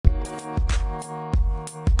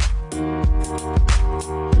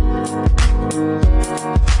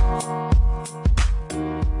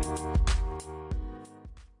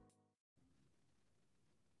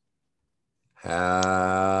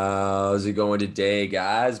it going today,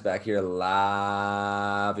 guys? Back here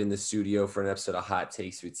live in the studio for an episode of Hot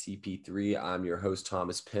Takes with CP3. I'm your host,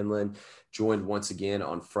 Thomas Penland, joined once again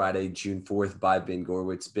on Friday, June 4th by Ben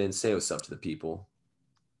Gorwitz. Ben, say what's up to the people.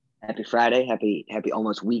 Happy Friday, happy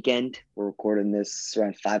almost weekend. We're recording this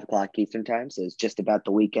around 5 o'clock Eastern time, so it's just about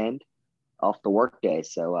the weekend off the work day.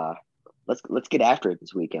 So let's get after it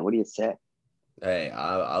this weekend. What do you say? Hey,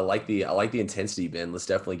 I like the intensity, Ben. Let's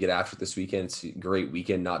definitely get after it this weekend. It's a great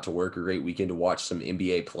weekend not to work, a great weekend to watch some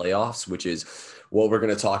NBA playoffs, which is what we're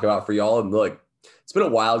going to talk about for y'all. And look, it's been a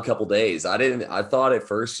wild couple days. I thought at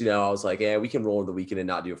first, I was like, yeah, we can roll in the weekend and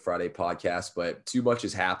not do a Friday podcast, but too much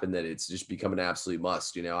has happened that it's just become an absolute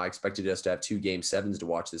must. I expected us to have 2 Game 7s to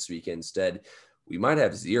watch this weekend. Instead, we might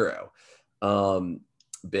have 0.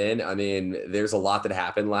 Ben, I mean, there's a lot that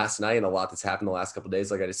happened last night and a lot that's happened the last couple of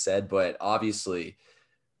days, like I just said, but obviously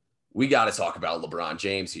we got to talk about LeBron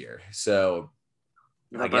James here. So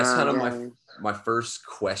I guess kind of my first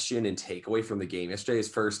question and takeaway from the game yesterday is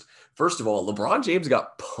first of all, LeBron James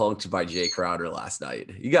got punked by Jay Crowder last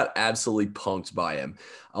night. He got absolutely punked by him.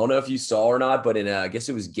 I don't know if you saw or not, but in I guess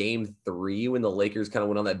it was game 3 when the Lakers kind of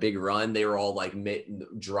went on that big run. They were all like,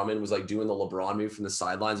 Drummond was like doing the LeBron move from the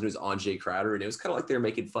sidelines and it was on Jay Crowder. And it was kind of like they were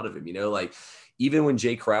making fun of him, like even when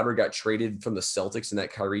Jay Crowder got traded from the Celtics and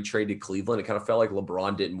that Kyrie trade to Cleveland, it kind of felt like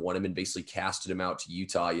LeBron didn't want him and basically casted him out to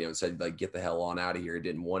Utah, and said, like, get the hell on out of here. It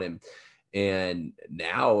didn't want him. And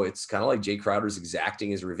now it's kind of like Jay Crowder's exacting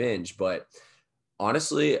his revenge. But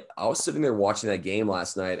honestly, I was sitting there watching that game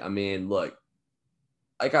last night. I mean, look,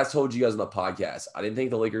 like I told you guys on the podcast, I didn't think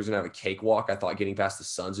the Lakers were going to have a cakewalk. I thought getting past the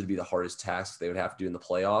Suns would be the hardest task they would have to do in the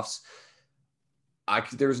playoffs.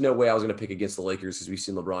 There was no way I was going to pick against the Lakers because we've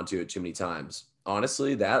seen LeBron do it too many times.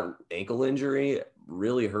 Honestly, that ankle injury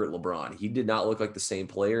really hurt LeBron. He did not look like the same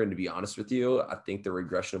player. And to be honest with you, I think the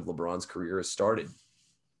regression of LeBron's career has started.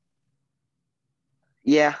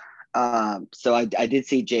 Yeah. So I did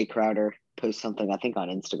see Jay Crowder post something, I think on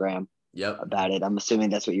Instagram about it. I'm assuming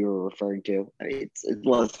that's what you were referring to. I mean,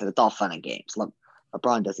 it's all fun and games.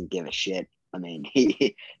 LeBron doesn't give a shit. I mean,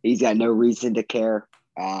 he's got no reason to care.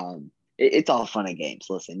 It's all fun and games.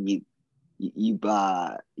 Listen, you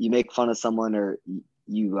make fun of someone or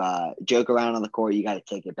you joke around on the court, you got to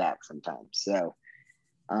take it back sometimes. So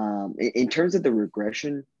in terms of the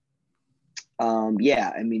regression,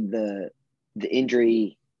 yeah, I mean the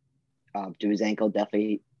injury to his ankle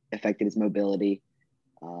definitely affected his mobility.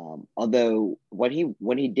 Although when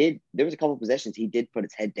he did, there was a couple of possessions he did put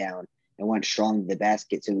his head down and went strong to the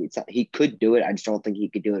basket, so he could do it. I just don't think he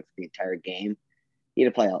could do it for the entire game. He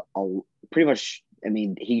had to play a pretty much. I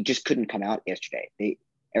mean, he just couldn't come out yesterday.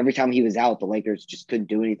 Every time he was out, the Lakers just couldn't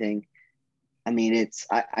do anything. I mean,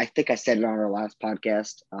 I think I said it on our last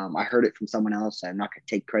podcast. I heard it from someone else. I'm not going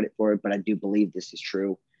to take credit for it, but I do believe this is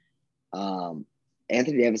true.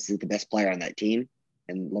 Anthony Davis is the best player on that team,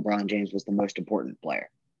 and LeBron James was the most important player.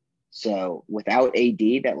 So without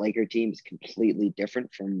AD, that Laker team is completely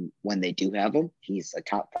different from when they do have him. He's a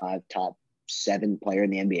top 5, top 7 player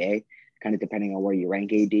in the NBA, kind of depending on where you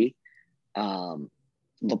rank AD.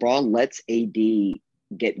 LeBron lets AD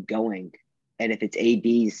get going, and if it's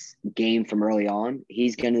AD's game from early on,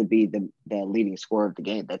 he's going to be the leading scorer of the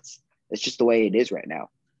game. That's just the way it is right now.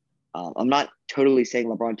 I'm not totally saying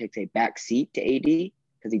LeBron takes a back seat to AD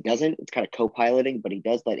because he doesn't. It's kind of co-piloting, but he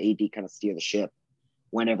does let AD kind of steer the ship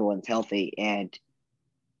when everyone's healthy, and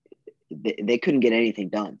they couldn't get anything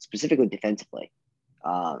done, specifically defensively.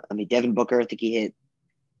 I mean, Devin Booker, I think he hit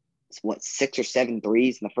 6 or 7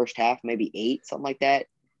 threes in the first half, maybe 8, something like that.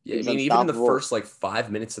 Yeah, I mean, even in the first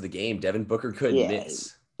 5 minutes of the game, Devin Booker couldn't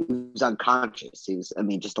miss. He was unconscious. He was,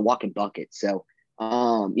 just a walking bucket. So,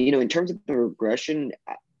 in terms of the regression,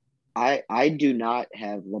 I do not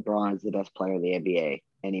have LeBron as the best player in the NBA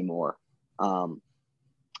anymore.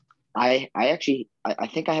 I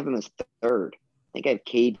think I have him as 3rd. I think I have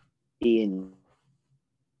KD and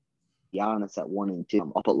Giannis at 1 and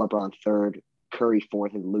 2. I'll put LeBron 3rd, Curry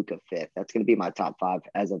 4th, and Luka 5th. That's going to be my top 5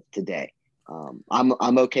 as of today.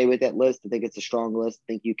 I'm okay with that list. I think it's a strong list.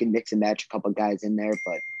 I think you can mix and match a couple guys in there,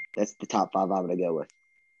 but that's the top 5 I'm going to go with.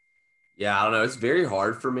 Yeah, I don't know. It's very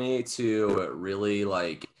hard for me to really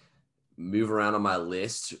move around on my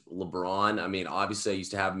list. LeBron, I mean, obviously I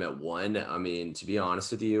used to have him at 1. I mean, to be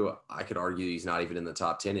honest with you, I could argue he's not even in the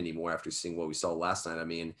top 10 anymore after seeing what we saw last night. I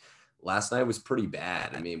mean, last night was pretty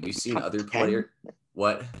bad. I mean, we've seen top other 10? players.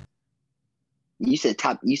 What? You said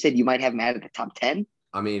you might have him at the top 10?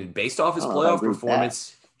 I mean, based off his playoff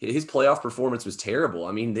performance, his playoff performance was terrible.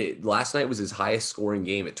 I mean, last night was his highest scoring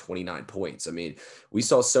game at 29 points. I mean, we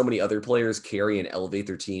saw so many other players carry and elevate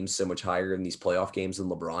their teams so much higher in these playoff games than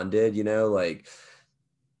LeBron did,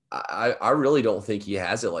 I really don't think he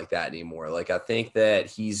has it like that anymore. Like, I think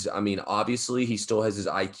that obviously he still has his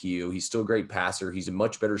IQ. He's still a great passer. He's a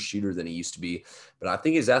much better shooter than he used to be. But I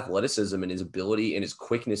think his athleticism and his ability and his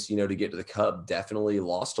quickness, to get to the cup definitely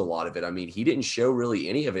lost a lot of it. I mean, he didn't show really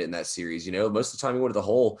any of it in that series. Most of the time he went to the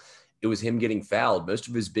hole, it was him getting fouled. Most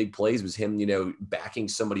of his big plays was him, backing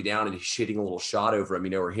somebody down and hitting a little shot over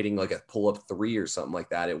him, or hitting like a pull-up three or something like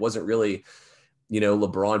that. It wasn't really –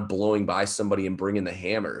 LeBron blowing by somebody and bringing the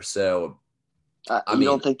hammer. So, you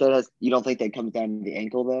don't think that comes down to the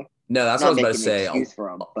ankle though? No, that's what I was about to say. Excuse for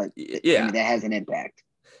him, but yeah, that has an impact.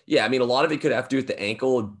 Yeah, a lot of it could have to do with the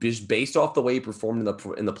ankle. Based off the way he performed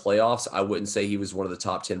in the playoffs, I wouldn't say he was one of the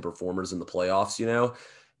top 10 performers in the playoffs.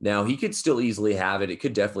 Now he could still easily have it. It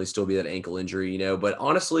could definitely still be that ankle injury. But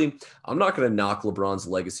honestly, I'm not going to knock LeBron's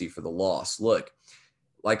legacy for the loss. Look.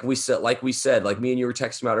 Like we said, like me and you were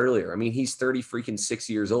texting about earlier. He's 6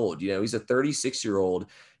 years old. He's a 36-year-old.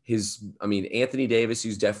 Anthony Davis,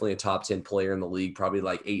 who's definitely a top 10 player in the league, probably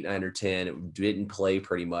like 8, 9, or 10, didn't play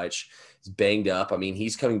pretty much. He's banged up.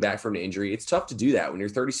 He's coming back from an injury. It's tough to do that when you're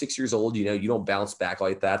 36 years old. You don't bounce back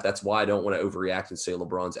like that. That's why I don't want to overreact and say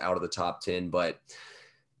LeBron's out of the top 10. But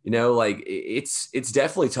it's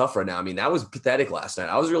definitely tough right now. That was pathetic last night.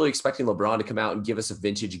 I was really expecting LeBron to come out and give us a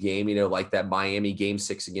vintage game, like that Miami Game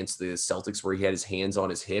 6 against the Celtics where he had his hands on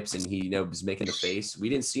his hips and he, was making the face. We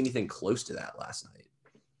didn't see anything close to that last night.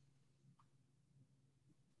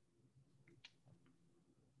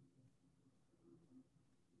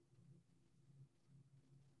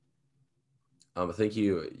 I think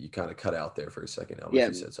you kind of cut out there for a second. Yeah,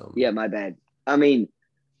 you said something. Yeah, my bad. I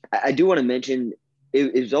do want to mention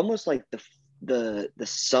it was almost like the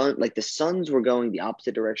Suns were going the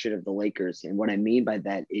opposite direction of the Lakers. And what I mean by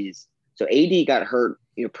that is, so AD got hurt,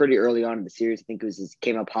 pretty early on in the series. I think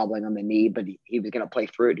came up hobbling on the knee, but he was going to play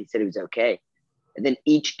through it. He said he was okay. And then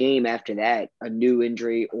each game after that, a new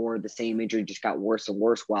injury or the same injury just got worse and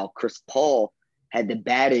worse, while Chris Paul had the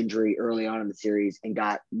bad injury early on in the series and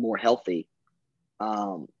got more healthy.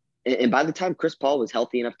 And by the time Chris Paul was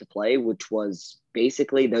healthy enough to play, which was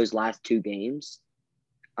basically those last two games,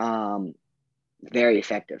 very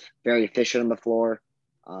effective, very efficient on the floor.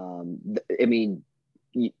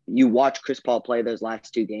 You watch Chris Paul play those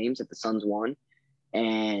last two games that the Suns won,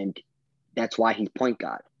 and that's why he's point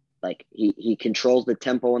guard. Like he controls the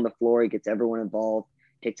tempo on the floor. He gets everyone involved,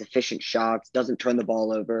 takes efficient shots, doesn't turn the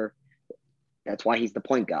ball over. That's why he's the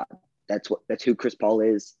point guard. That's who Chris Paul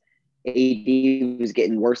is. AD was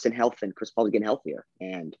getting worse in health and Chris Paul was getting healthier.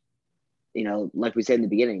 And, like we said in the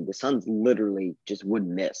beginning, the Suns literally just wouldn't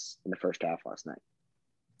miss in the first half last night.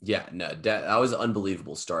 Yeah, no, that was an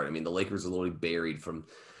unbelievable start. The Lakers are literally buried from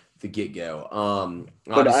the get-go.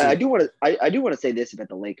 But I do want to say this about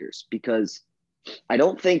the Lakers, because I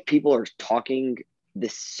don't think people are talking the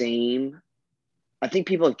same. I think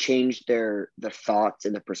people have changed their thoughts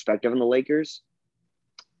and their perspective on the Lakers.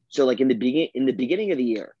 So like in the beginning of the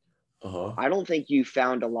year, I don't think you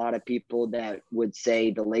found a lot of people that would say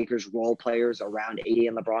the Lakers role players around AD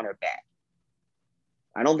and LeBron are bad.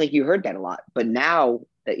 I don't think you heard that a lot. But now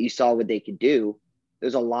that you saw what they could do,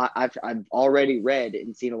 there's a lot. I've already read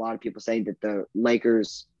and seen a lot of people saying that the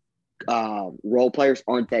Lakers role players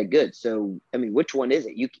aren't that good. So, which one is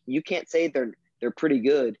it? You can't say they're pretty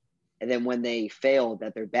good, and then when they fail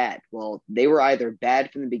that they're bad. Well, they were either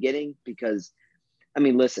bad from the beginning because,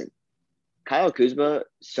 listen, Kyle Kuzma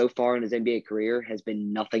so far in his NBA career has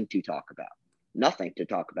been nothing to talk about. Nothing to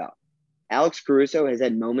talk about. Alex Caruso has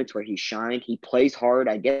had moments where he shined. He plays hard.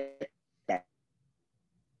 I get that.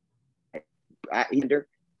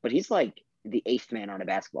 But he's like the eighth man on a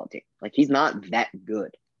basketball team. Like, he's not that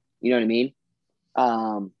good. You know what I mean?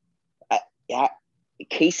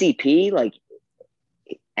 KCP, like,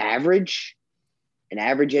 an average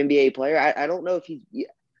NBA player. I don't know if he's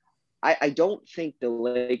 – I don't think the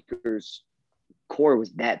Lakers – core was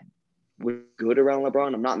good around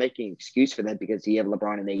LeBron. I'm not making an excuse for that because you have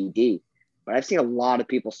LeBron and AD, but I've seen a lot of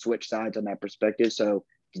people switch sides on that perspective. So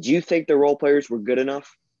did you think the role players were good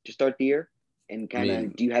enough to start the year? And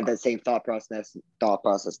do you have that same thought process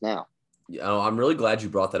now? I'm really glad you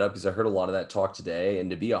brought that up because I heard a lot of that talk today. And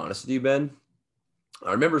to be honest with you, Ben,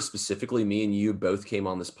 I remember specifically me and you both came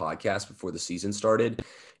on this podcast before the season started,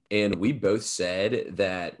 and we both said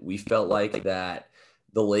that we felt like that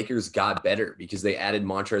the Lakers got better because they added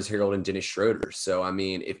Montrezl Harrell and Dennis Schroeder. So,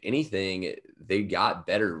 if anything, they got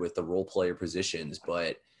better with the role player positions,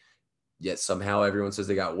 but yet somehow everyone says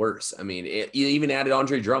they got worse. It even added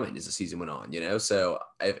Andre Drummond as the season went on, So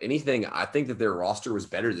if anything, I think that their roster was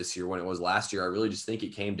better this year when it was last year. I really just think it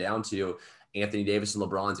came down to Anthony Davis and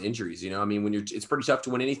LeBron's injuries. I mean, it's pretty tough to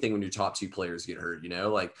win anything when your top two players get hurt.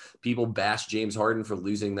 Like people bash James Harden for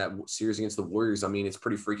losing that series against the Warriors. I mean, it's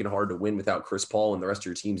pretty freaking hard to win without Chris Paul and the rest of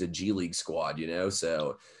your team's a G League squad.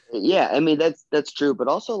 So yeah, I mean that's true, but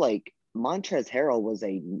also like Montrezl Harrell was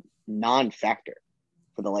a non-factor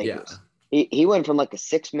for the Lakers. He went from like a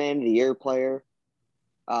 6-man of the year player.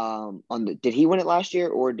 Did he win it last year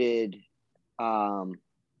or did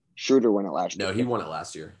Schroeder win it last year? No, he won it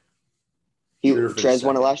last year. Trez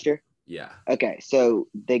won it last year? Yeah. Okay, so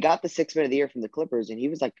they got the 6-man of the year from the Clippers, and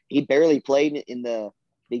he barely played in the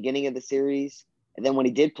beginning of the series, and then when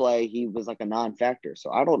he did play, he was like a non-factor.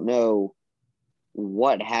 So I don't know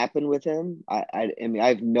what happened with him. I mean, I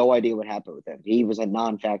have no idea what happened with him. He was a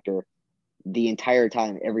non-factor the entire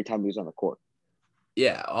time, every time he was on the court.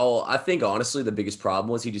 Yeah, I think honestly the biggest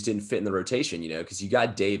problem was he just didn't fit in the rotation, because you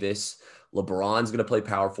got Davis, LeBron's going to play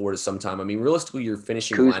power forward at some time. I mean, realistically, you're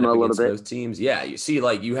finishing Kuzma lineup against those teams. Yeah, you see,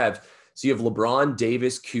 like you have LeBron,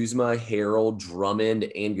 Davis, Kuzma, Harrell, Drummond,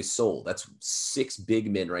 and Gasol. That's 6 big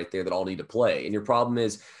men right there that all need to play. And your problem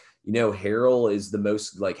is, Harrell is the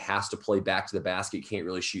most has to play back to the basket, can't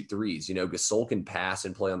really shoot threes. Gasol can pass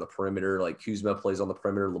and play on the perimeter. Like Kuzma plays on the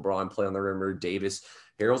perimeter, LeBron play on the perimeter, Davis.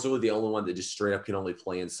 Harrell's really the only one that just straight up can only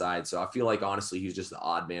play inside. So I feel like honestly he's just the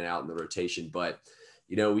odd man out in the rotation. But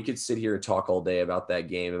we could sit here and talk all day about that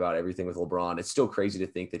game, about everything with LeBron. It's still crazy to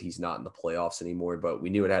think that he's not in the playoffs anymore, but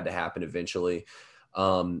we knew it had to happen eventually.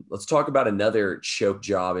 Let's talk about another choke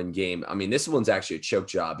job in game. I mean, this one's actually a choke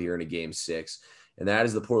job here in a game 6, and that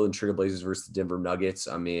is the Portland Trailblazers versus the Denver Nuggets.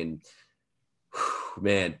 I mean,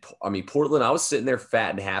 Portland, I was sitting there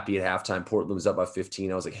fat and happy at halftime. Portland was up by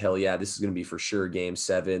 15. I was like, hell yeah, this is going to be for sure game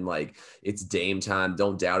 7. Like, it's Dame time.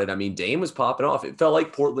 Don't doubt it. I mean, Dame was popping off. It felt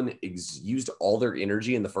like Portland used all their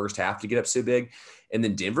energy in the first half to get up so big. And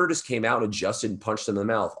then Denver just came out and adjusted and punched them in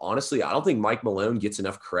the mouth. Honestly, I don't think Mike Malone gets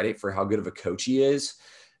enough credit for how good of a coach he is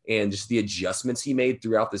and just the adjustments he made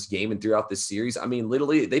throughout this game and throughout this series. I mean,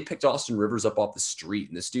 literally, they picked Austin Rivers up off the street,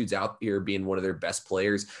 and this dude's out here being one of their best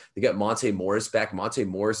players. They got Monte Morris back. Monte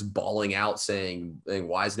Morris balling out saying,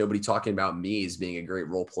 why is nobody talking about me as being a great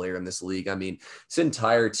role player in this league? I mean, this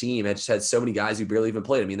entire team had just had so many guys who barely even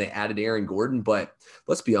played. I mean, they added Aaron Gordon, but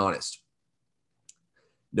let's be honest.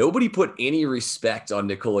 Nobody put any respect on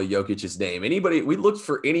Nikola Jokic's name. We looked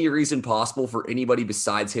for any reason possible for anybody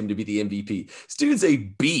besides him to be the MVP. This dude's a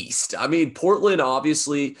beast. I mean, Portland,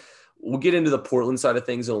 obviously, we'll get into the Portland side of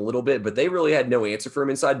things in a little bit, but they really had no answer for him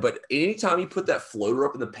inside. But anytime he put that floater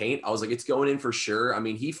up in the paint, I was like, it's going in for sure. I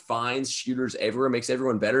mean, he finds shooters everywhere, makes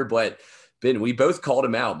everyone better, but Ben, we both called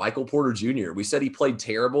him out. Michael Porter Jr. We said he played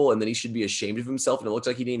terrible and then he should be ashamed of himself. And it looks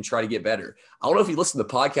like he didn't even try to get better. I don't know if he listened to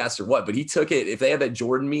the podcast or what, but he took it. If they had that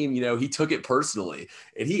Jordan meme, he took it personally.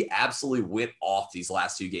 And he absolutely went off these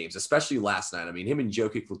last 2 games, especially last night. I mean, him and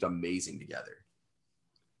Jokic looked amazing together.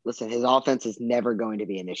 Listen, his offense is never going to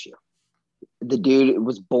be an issue. The dude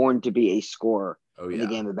was born to be a scorer in the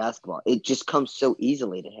game of basketball. It just comes so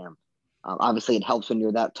easily to him. Obviously, it helps when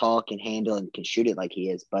you're that tall, can handle, and can shoot it like he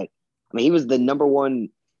is. But I mean, he was the number 1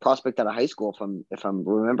 prospect out of high school, if I'm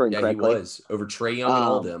remembering correctly. Yeah, he was over Trae Young and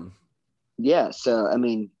all of them. Yeah, so I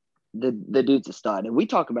mean, the dude's a stud, and we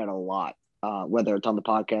talk about it a lot, whether it's on the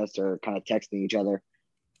podcast or kind of texting each other.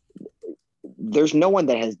 There's no one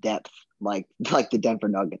that has depth like the Denver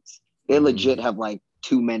Nuggets. They legit have like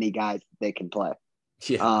too many guys that they can play.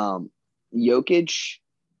 Yeah. Jokic.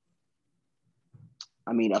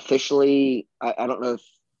 I mean, officially, I don't know if.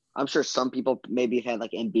 I'm sure some people maybe have had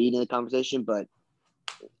like Embiid in the conversation, but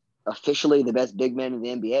officially the best big man in the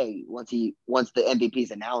NBA once the MVP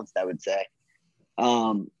is announced, I would say.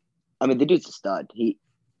 I mean, the dude's a stud.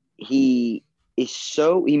 He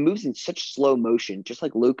moves in such slow motion, just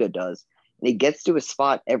like Luka does, and he gets to his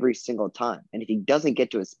spot every single time. And if he doesn't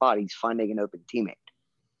get to his spot, he's finding an open teammate.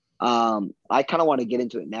 I kind of want to get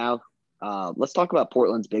into it now. Let's talk about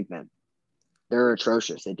Portland's big men. They're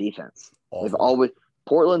atrocious at defense. Awful.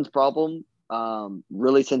 Portland's problem,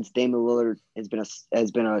 really since Damian Lillard has been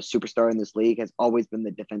a superstar in this league, has always been the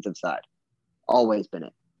defensive side. Always been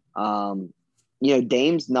it.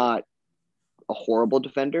 Dame's not a horrible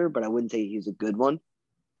defender, but I wouldn't say he's a good one.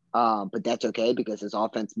 But that's okay because his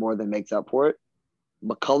offense more than makes up for it.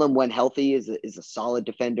 McCollum, when healthy, is a solid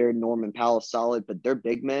defender. Norman Powell's solid, but their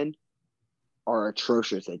big men are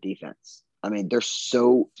atrocious at defense. I mean, they're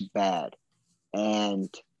so bad. And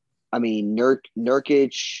I mean,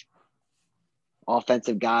 Nurkic,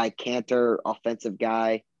 offensive guy. Cantor, offensive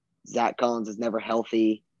guy. Zach Collins is never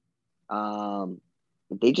healthy.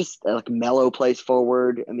 They just like Melo plays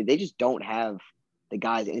forward. I mean, they just don't have the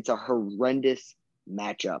guys. And it's a horrendous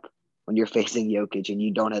matchup when you're facing Jokic and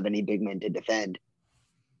you don't have any big men to defend.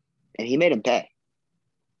 And he made him pay.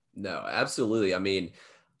 No, absolutely. I mean,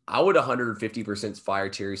 I would 150% fire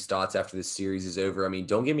Terry Stotts after this series is over. I mean,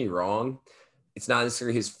 don't get me wrong. It's not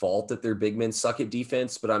necessarily his fault that their big men suck at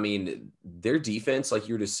defense, but I mean, their defense, like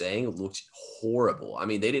you were just saying, looked horrible. I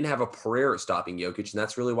mean, they didn't have a prayer at stopping Jokic, and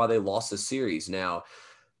that's really why they lost the series. Now,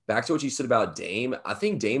 back to what you said about Dame, I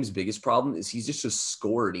think Dame's biggest problem is he's just a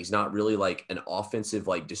scorer and he's not really like an offensive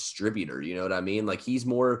like distributor. You know what I mean? Like he's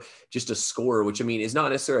more just a scorer, which I mean is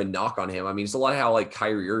not necessarily a knock on him. I mean, it's a lot of how like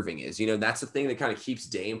Kyrie Irving is. You know, that's the thing that kind of keeps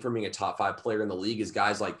Dame from being a top 5 player in the league is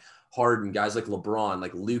guys like Harden, guys like LeBron,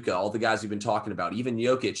 like Luka, all the guys we've been talking about, even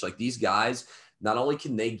Jokic, like these guys. Not only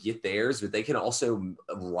can they get theirs, but they can also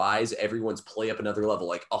rise everyone's play up another level.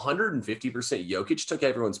 Like 150% Jokic took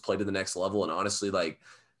everyone's play to the next level. And honestly, like,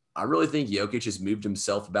 I really think Jokic has moved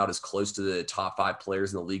himself about as close to the top 5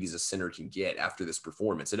 players in the league as a center can get after this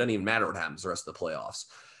performance. It doesn't even matter what happens the rest of the playoffs.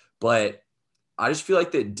 But I just feel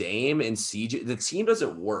like that Dame and CJ, the team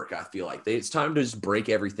doesn't work. I feel like it's time to just break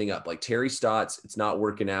everything up. Like Terry Stotts, it's not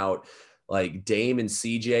working out. Like Dame and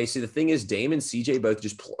CJ. See, the thing is, Dame and CJ both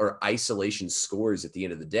just are isolation scores at the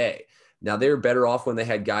end of the day. Now, they were better off when they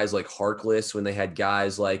had guys like Harkless, when they had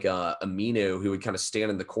guys like Amino who would kind of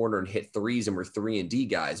stand in the corner and hit threes and were 3-and-D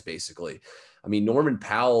guys, basically. I mean, Norman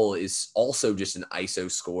Powell is also just an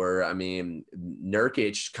ISO scorer. I mean,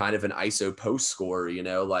 Nurkic, kind of an ISO post scorer, you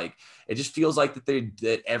know, like it just feels like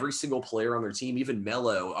that every single player on their team, even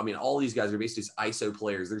Melo, I mean, all these guys are basically just ISO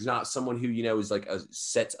players. There's not someone who, you know, is like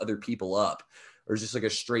sets other people up or just like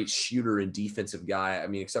a straight shooter and defensive guy. I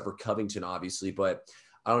mean, except for Covington, obviously, but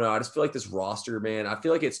I don't know. I just feel like this roster, man, I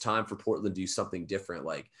feel like it's time for Portland to do something different.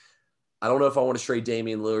 Like, I don't know if I want to trade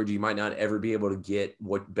Damian Lillard. You might not ever be able to get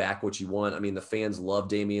back what you want. I mean, the fans love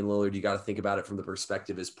Damian Lillard. You got to think about it from the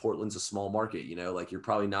perspective as Portland's a small market, you know, like you're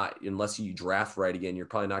probably not, unless you draft right again, you're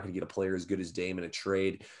probably not going to get a player as good as Dame in a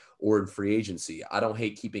trade or in free agency. I don't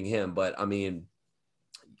hate keeping him, but I mean,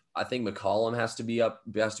 I think McCollum has to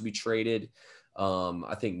be traded.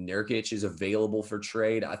 I think Nurkic is available for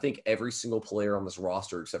trade. I think every single player on this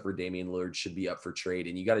roster, except for Damian Lillard, should be up for trade.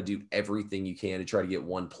 And you got to do everything you can to try to get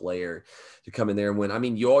one player to come in there and win. I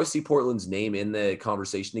mean, you always see Portland's name in the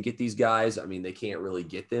conversation to get these guys. I mean, they can't really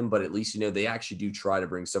get them, but at least, you know, they actually do try to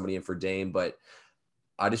bring somebody in for Dame. But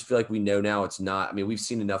I just feel like we know now it's not. I mean, we've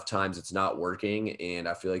seen enough times it's not working. And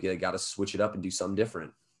I feel like they got to switch it up and do something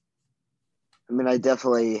different. I mean, I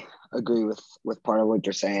definitely agree with part of what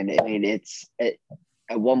you're saying. I mean, at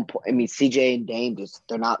one point. I mean, CJ and Dame just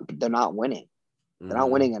they're not winning. They're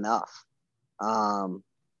not winning enough. I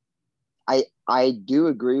do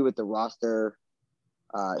agree with the roster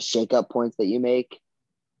shakeup points that you make.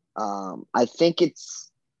 I think it's,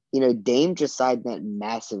 you know, Dame just signed that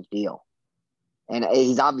massive deal, and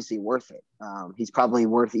he's obviously worth it. He's probably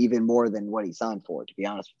worth even more than what he signed for, to be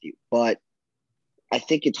honest with you. But I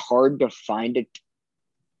think it's hard to find it.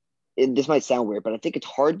 This might sound weird, but I think it's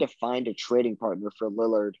hard to find a trading partner for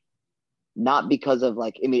Lillard, not because of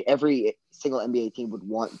like, I mean, every single NBA team would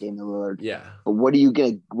want Damian Lillard. Yeah. But what are you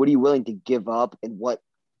willing to give up, and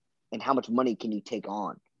how much money can you take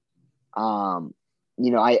on?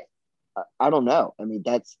 You know, I don't know. I mean,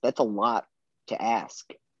 that's a lot to ask.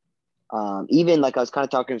 Even like I was kind of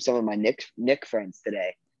talking to some of my Knick friends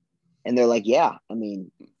today, and they're like, yeah, I mean,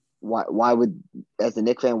 why would, as a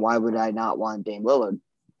Knicks fan, why would I not want Dame Lillard?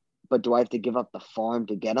 But do I have to give up the farm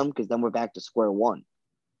to get him? Because then we're back to square one.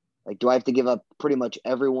 Like, do I have to give up pretty much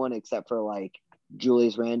everyone except for like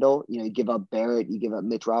Julius Randle? You know, you give up Barrett, you give up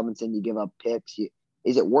Mitch Robinson, you give up picks.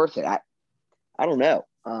 Is it worth it? I don't know.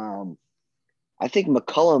 I think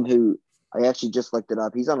McCollum, who I actually just looked it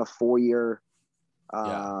up, he's on a 4-year,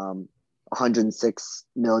 $106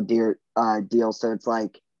 million deal. So it's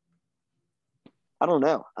like, I don't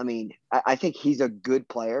know. I mean, I think he's a good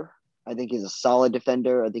player. I think he's a solid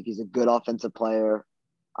defender. I think he's a good offensive player.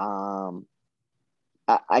 I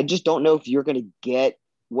just don't know if you're going to get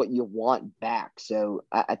what you want back. So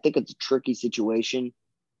I think it's a tricky situation.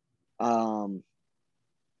 I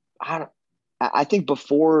think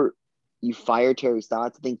before you fire Terry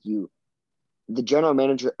Stotts, I think the general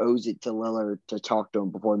manager owes it to Lillard to talk to him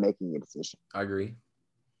before making a decision. I agree.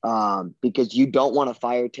 Because you don't want to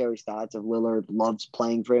fire Terry Stotts if Lillard loves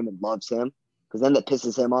playing for him and loves him, because then that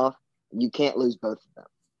pisses him off. You can't lose both of them.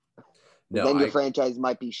 No, then your franchise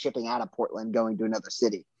might be shipping out of Portland, going to another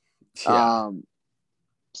city. Yeah.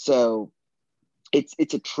 So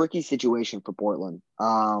it's a tricky situation for Portland.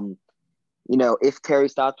 You know, if Terry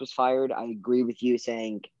Stotts was fired, I agree with you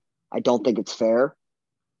saying I don't think it's fair,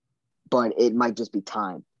 but it might just be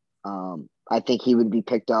time. I think he would be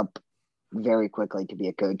picked up very quickly to be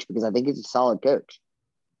a coach because I think he's a solid coach.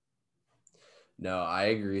 No, I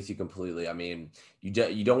agree with you completely. I mean, you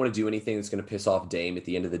don't want to do anything that's going to piss off Dame at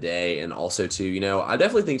the end of the day. And also, too, I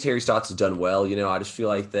definitely think Terry Stotts has done well. I just feel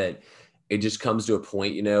like that it just comes to a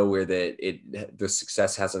point, where the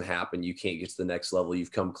success hasn't happened. You can't get to the next level. You've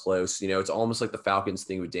come close. It's almost like the Falcons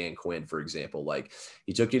thing with Dan Quinn, for example. Like,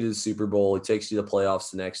 he took you to the Super Bowl. He takes you to the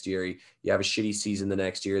playoffs the next year. You have a shitty season the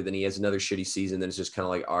next year. Then he has another shitty season. Then it's just kind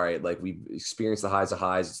of like, all right, like, we've experienced the highs of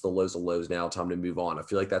highs. It's the lows of lows now. Time to move on. I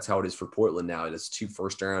feel like that's how it is for Portland now. It's 2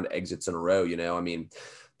 first-round exits in a row. I mean,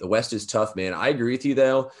 the West is tough, man. I agree with you,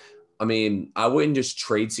 though. I mean, I wouldn't just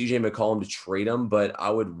trade CJ McCollum to trade him, but I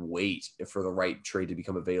would wait for the right trade to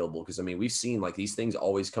become available. Because, I mean, we've seen like these things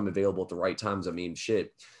always come available at the right times. I mean,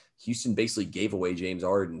 shit, Houston basically gave away James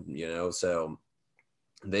Harden, so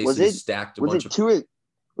they stacked a bunch of.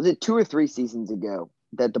 Was it 2 or 3 seasons ago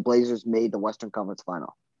that the Blazers made the Western Conference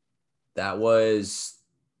Final? That was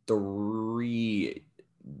 3.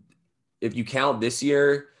 If you count this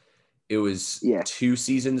year, it was 2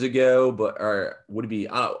 seasons ago, or would it be?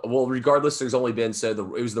 Well, regardless, there's only been it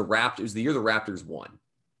was the Raptors. It was the year the Raptors won.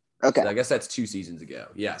 Okay, so I guess that's 2 seasons ago.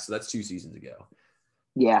 Yeah, so that's 2 seasons ago.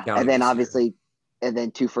 Yeah, and then obviously, and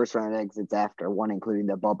then 2 first-round exits after, one including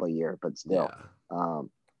the bubble year, but still,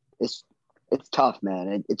 it's tough,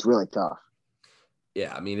 man. It's really tough.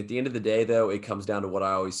 Yeah, I mean, at the end of the day, though, it comes down to what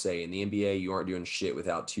I always say. In the NBA, you aren't doing shit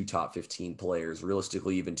without 2 top 15 players,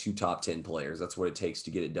 realistically, even 2 top 10 players. That's what it takes to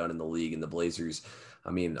get it done in the league. And the Blazers,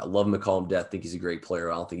 I mean, I love McCollum to death. I think he's a great player.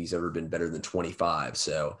 I don't think he's ever been better than 25.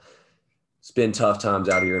 So it's been tough times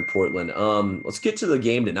out here in Portland. Let's get to the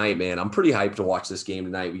game tonight, man. I'm pretty hyped to watch this game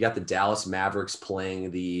tonight. We got the Dallas Mavericks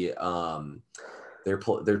playing the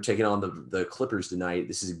they're taking on the Clippers tonight.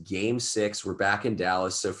 This is game 6. We're back in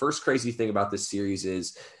Dallas. So first crazy thing about this series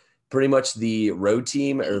is pretty much the road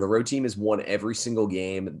team has won every single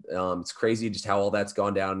game. It's crazy just how all that's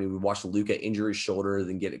gone down. I mean, we watched Luka injure his shoulder,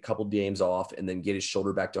 then get a couple games off, and then get his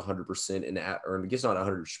shoulder back to 100%, or I guess not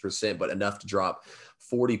 100%, but enough to drop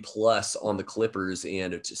 40 plus on the Clippers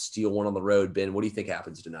and to steal one on the road. Ben, what do you think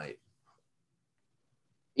happens tonight?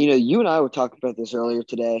 You and I were talking about this earlier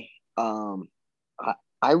today.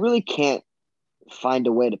 I really can't find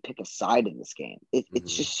a way to pick a side in this game.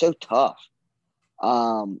 It's just so tough.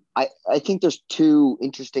 I think there's 2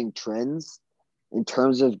 interesting trends in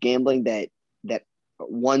terms of gambling that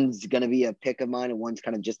one's going to be a pick of mine and one's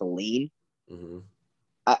kind of just a lean. Mm-hmm.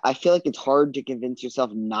 I feel like it's hard to convince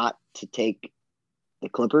yourself not to take the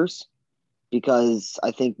Clippers because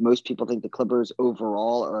I think most people think the Clippers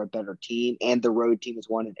overall are a better team and the road team has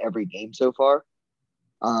won in every game so far.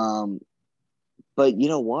 But you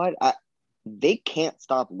know what? They can't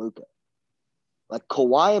stop Luka. Like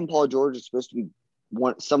Kawhi and Paul George are supposed to be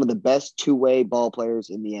some of the best 2-way ball players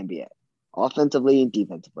in the NBA, offensively and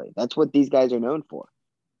defensively. That's what these guys are known for.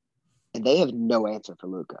 And they have no answer for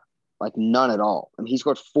Luka. Like none at all. I mean, he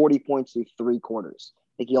scored 40 points through 3 quarters.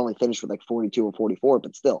 I think he only finished with like 42 or 44,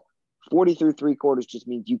 but still 40 through 3 quarters just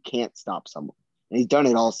means you can't stop someone. And he's done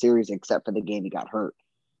it all series except for the game he got hurt.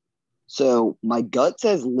 So my gut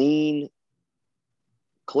says lean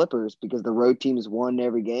Clippers because the road team has won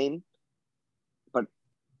every game. But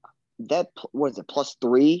that, what is it,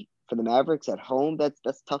 +3 for the Mavericks at home?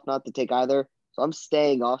 That's tough not to take either. So I'm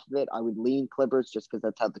staying off of it. I would lean Clippers just because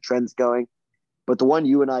that's how the trend's going. But the one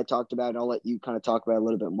you and I talked about, and I'll let you kind of talk about a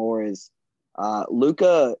little bit more, is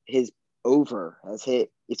Luka, his over has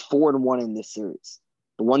hit. It's 4-1 in this series.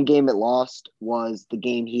 The one game it lost was the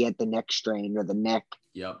game he had the neck strain or the neck,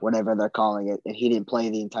 whatever they're calling it, and he didn't play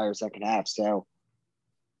the entire second half. So,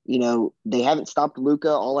 they haven't stopped Luka.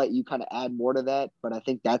 I'll let you kind of add more to that, but I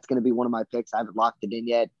think that's going to be one of my picks. I haven't locked it in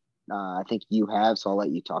yet. I think you have, so I'll let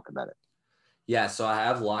you talk about it. Yeah, so I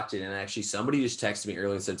have locked it in. Actually, somebody just texted me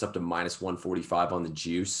earlier and said it's up to -145 on the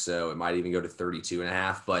juice, so it might even go to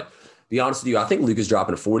 32.5. But be honest with you, I think Luka's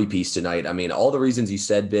dropping a 40 piece tonight. I mean, all the reasons you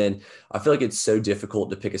said, Ben, I feel like it's so difficult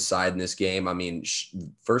to pick a side in this game. I mean,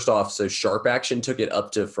 first off, so Sharp Action took it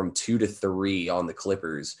up to from 2 to 3 on the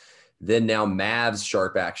Clippers. Then now Mavs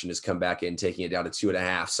Sharp Action has come back in, taking it down to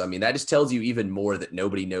 2.5. So, I mean, that just tells you even more that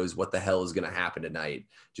nobody knows what the hell is going to happen tonight,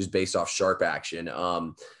 just based off Sharp Action.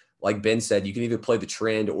 Like Ben said, you can either play the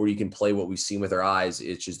trend or you can play what we've seen with our eyes.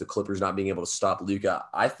 It's just the Clippers not being able to stop Luka.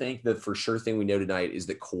 I think the for sure thing we know tonight is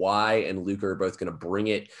that Kawhi and Luka are both going to bring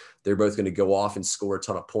it. They're both going to go off and score a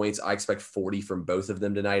ton of points. I expect 40 from both of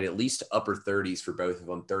them tonight, at least upper 30s for both of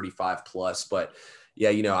them, 35 plus. But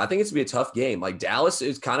Yeah, I think it's going to be a tough game. Like Dallas,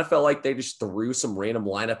 it kind of felt like they just threw some random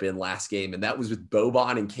lineup in last game, and that was with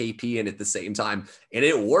Boban and KP in at the same time. And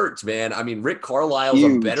it worked, man. I mean, Rick Carlisle's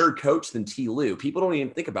a better coach than T. Lue. People don't even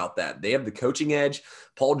think about that. They have the coaching edge.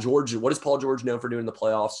 Paul George, what is Paul George known for doing in the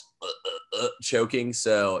playoffs? Choking.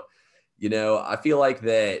 So, I feel like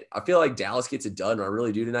Dallas gets it done. I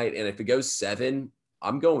really do tonight. And if it goes 7,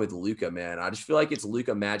 I'm going with Luka, man. I just feel like it's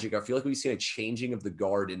Luka magic. I feel like we've seen a changing of the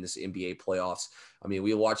guard in this NBA playoffs. I mean,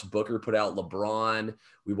 we watched Booker put out LeBron.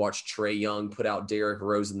 We watched Trae Young put out Derrick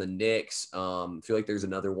Rose and the Knicks. I feel like there's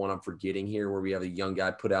another one I'm forgetting here where we have a young guy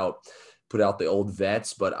put out the old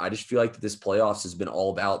vets. But I just feel like this playoffs has been all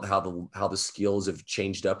about how the skills have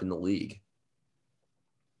changed up in the league.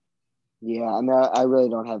 Yeah, I mean, I really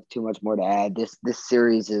don't have too much more to add. This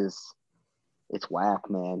series it's whack,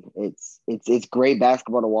 man. It's great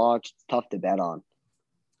basketball to watch. It's tough to bet on.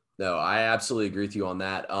 No, I absolutely agree with you on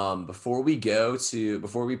that. Before we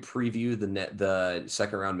preview the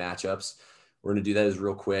second round matchups, we're going to do that as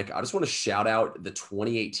real quick. I just want to shout out the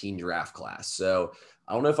 2018 draft class. So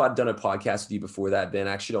I don't know if I've done a podcast with you before that, Ben.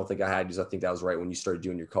 I actually don't think I had, because I think that was right when you started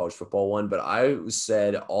doing your college football one. But I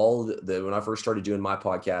said when I first started doing my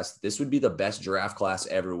podcast, this would be the best draft class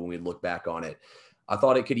ever when we look back on it. I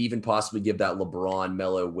thought it could even possibly give that LeBron,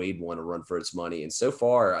 Melo, Wade one a run for its money. And so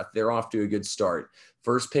far, they're off to a good start.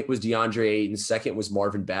 First pick was DeAndre Ayton. Second was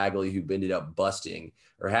Marvin Bagley, who ended up busting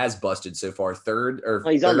or has busted so far. He's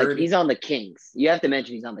on the Kings. You have to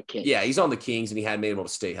mention he's on the Kings. Yeah, he's on the Kings, and he hadn't been able to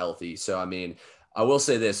stay healthy. So, I mean, I will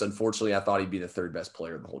say this. Unfortunately, I thought he'd be the third best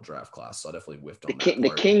player in the whole draft class. So I definitely whiffed on that.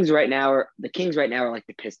 The Kings right now are like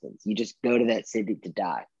the Pistons. You just go to that city to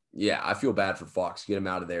die. Yeah, I feel bad for Fox. Get him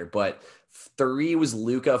out of there. But 3 was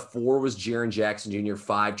Luka, 4 was Jaren Jackson Jr.,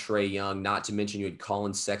 5 Trae Young. Not to mention you had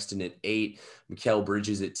Colin Sexton at 8, Mikal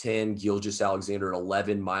Bridges at 10, Gilgeous-Alexander at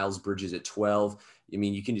 11, Miles Bridges at 12. I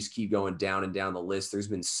mean, you can just keep going down and down the list. There's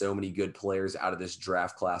been so many good players out of this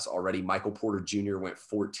draft class already. Michael Porter Jr. went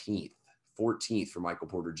 14th for Michael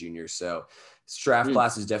Porter Jr. So this draft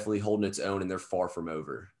class is definitely holding its own, and they're far from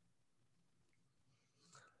over.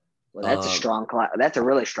 Well, that's a strong class. That's a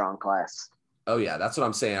really strong class. Oh, yeah, that's what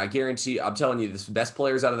I'm saying. I'm telling you, the best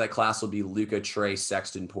players out of that class will be Luka, Trae,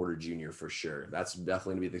 Sexton, Porter Jr. for sure. That's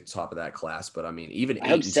definitely going to be the top of that class. But, I mean, even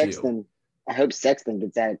 8 and 2. I hope Sexton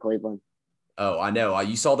gets out of Cleveland. Oh, I know.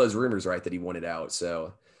 You saw those rumors, right, that he wanted out.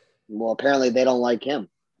 So, well, apparently they don't like him.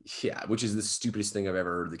 Yeah, which is the stupidest thing I've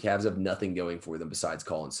ever heard. The Cavs have nothing going for them besides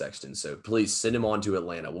Colin Sexton. So please send him on to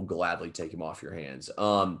Atlanta. We'll gladly take him off your hands.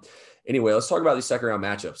 Anyway, let's talk about these second round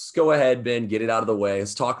matchups. Let's go ahead, Ben, get it out of the way.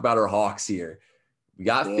 Let's talk about our Hawks here. We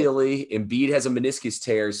got Philly. Embiid has a meniscus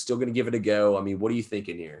tear. Still going to give it a go. I mean, what are you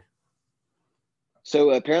thinking here? So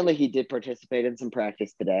apparently he did participate in some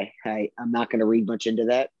practice today. I'm not going to read much into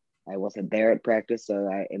that. I wasn't there at practice, so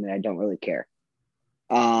I don't really care.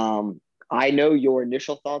 I know your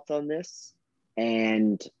initial thoughts on this,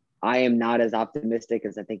 and I am not as optimistic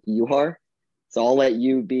as I think you are. So I'll let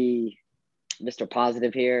you be Mr.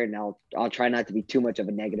 Positive here, and I'll try not to be too much of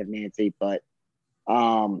a negative Nancy. But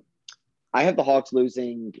I have the Hawks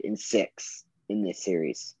losing in 6 in this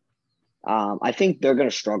series. I think they're going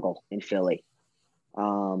to struggle in Philly.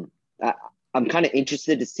 I'm kind of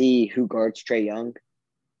interested to see who guards Trae Young,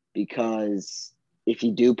 because if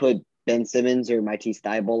you do put Ben Simmons or Matisse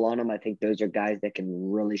Thybulle on him, I think those are guys that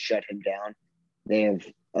can really shut him down. They have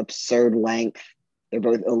absurd length. They're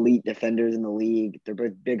both elite defenders in the league. They're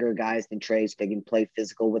both bigger guys than Trae, so they can play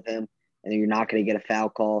physical with him, and you're not going to get a foul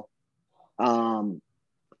call.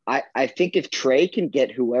 I think if Trae can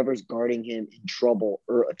get whoever's guarding him in trouble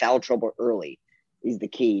or foul trouble early is the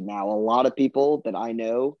key. Now, a lot of people that I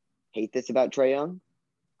know hate this about Trae Young.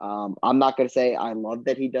 I'm not going to say I love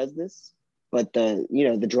that he does this, but the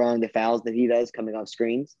drawing the fouls that he does coming off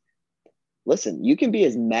screens. Listen, you can be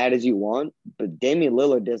as mad as you want, but Damian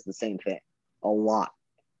Lillard does the same thing a lot.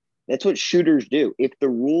 That's what shooters do. If the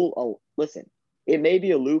rule, listen, it may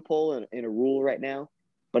be a loophole in a rule right now,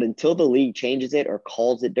 but until the league changes it or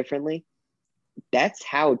calls it differently, that's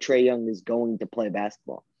how Trae Young is going to play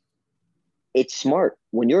basketball. It's smart.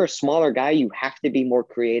 When you're a smaller guy, you have to be more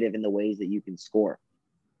creative in the ways that you can score.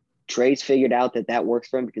 Trae's figured out that works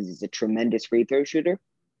for him because he's a tremendous free throw shooter.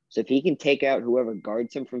 So if he can take out whoever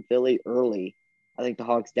guards him from Philly early, I think the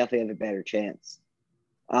Hawks definitely have a better chance.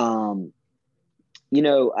 I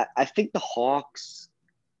think the Hawks,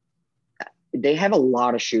 they have a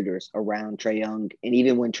lot of shooters around Trae Young, and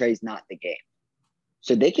even when Trae's not in the game.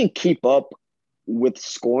 So they can keep up with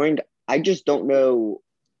scoring. I just don't know.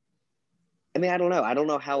 I mean, I don't know. I don't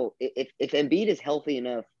know how – if Embiid is healthy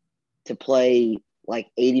enough to play like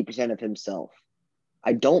 80% of himself,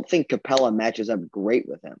 I don't think Capella matches up great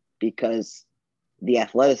with him because the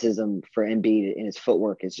athleticism for Embiid and his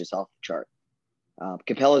footwork is just off the chart.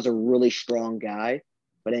 Capella is a really strong guy,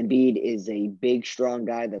 but Embiid is a big, strong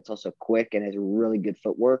guy that's also quick and has really good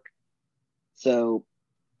footwork. So,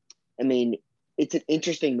 I mean, it's an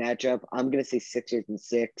interesting matchup. I'm going to say Sixers in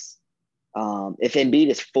 6. If Embiid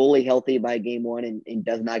is fully healthy by game 1 and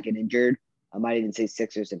does not get injured, I might even say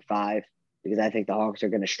Sixers in 5 because I think the Hawks are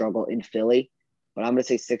going to struggle in Philly. But I'm going to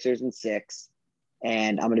say Sixers in 6,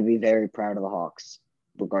 and I'm going to be very proud of the Hawks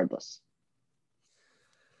regardless.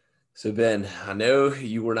 So, Ben, I know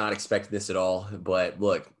you were not expecting this at all, but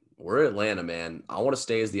look, we're Atlanta, man. I want to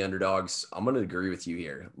stay as the underdogs. I'm going to agree with you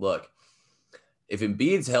here. Look, if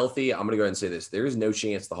Embiid's healthy, I'm going to go ahead and say this. There is no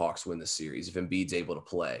chance the Hawks win this series if Embiid's able to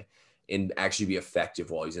play and actually be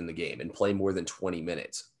effective while he's in the game and play more than 20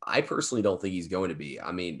 minutes. I personally don't think he's going to be.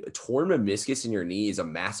 I mean, a torn meniscus in your knee is a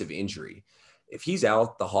massive injury. If he's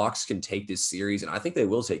out, the Hawks can take this series, and I think they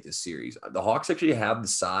will take this series. The Hawks actually have the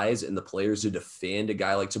size and the players to defend a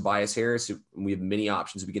guy like Tobias Harris. We have many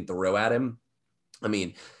options we can throw at him. I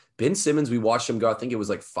mean, Ben Simmons, we watched him go, I think it was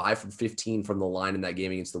like 5 for 15 from the line in that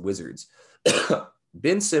game against the Wizards.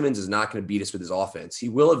 Ben Simmons is not going to beat us with his offense. He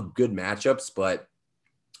will have good matchups, but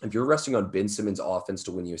if you're resting on Ben Simmons' offense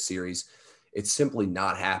to win you a series, it's simply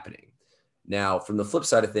not happening. Now, from the flip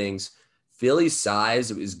side of things, Philly's size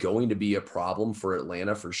is going to be a problem for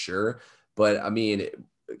Atlanta for sure. But I mean,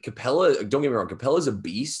 Capella, don't get me wrong, Capella's a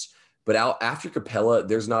beast. But after Capella,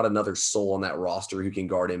 there's not another soul on that roster who can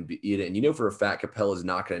guard him. And you know for a fact, Capella is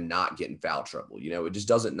not going to not get in foul trouble. You know, it just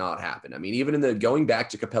doesn't not happen. I mean, even in the going back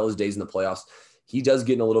to Capella's days in the playoffs, he does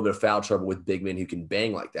get in a little bit of foul trouble with big men who can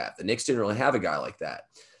bang like that. The Knicks didn't really have a guy like that.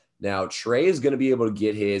 Now, Trey is going to be able to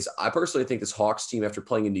get his. I personally think this Hawks team, after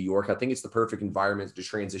playing in New York, I think it's the perfect environment to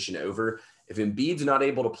transition over. If Embiid's not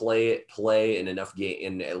able to play in enough game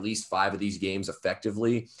in at least 5 of these games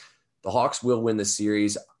effectively, the Hawks will win the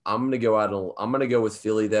series. I'm going to go with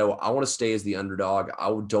Philly, though. I want to stay as the underdog.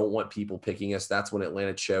 I don't want people picking us. That's when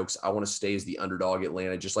Atlanta chokes. I want to stay as the underdog,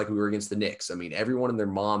 Atlanta, just like we were against the Knicks. I mean, everyone and their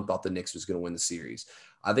mom thought the Knicks was going to win the series.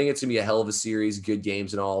 I think it's going to be a hell of a series, good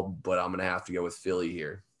games and all, but I'm going to have to go with Philly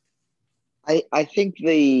here. I think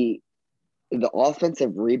the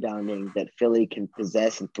offensive rebounding that Philly can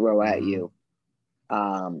possess and throw at you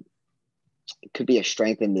could be a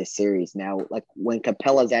strength in this series. Now, like when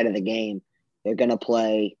Capella's out of the game, they're going to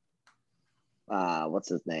play what's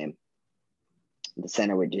his name? The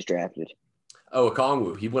center we just drafted. Oh,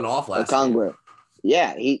 Okongwu. He went off last game.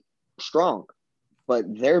 Yeah, he strong. But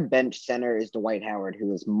their bench center is Dwight Howard,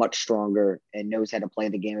 who is much stronger and knows how to play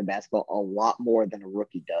the game of basketball a lot more than a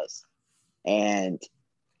rookie does. And,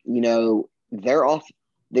 you know, they're off.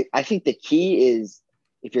 I think the key is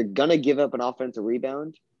if you're going to give up an offensive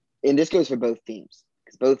rebound, and this goes for both teams,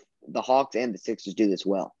 because both the Hawks and the Sixers do this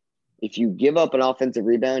well. If you give up an offensive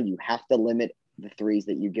rebound, you have to limit the threes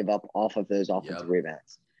that you give up off of those offensive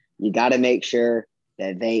rebounds. You got to make sure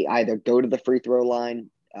that they either go to the free throw line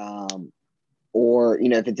or, you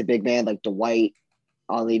know, if it's a big man like Dwight,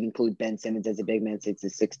 I'll even include Ben Simmons as a big man,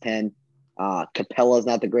 6'10". Capella's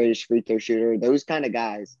not the greatest free throw shooter. Those kind of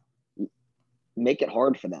guys make it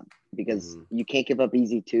hard for them because you can't give up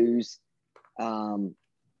easy twos.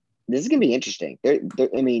 This is going to be interesting.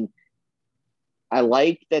 I mean, I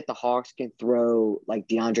like that the Hawks can throw like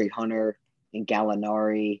DeAndre Hunter and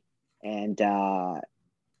Gallinari and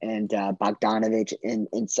Bogdanovich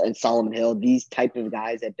and Solomon Hill, these type of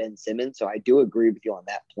guys at Ben Simmons. So I do agree with you on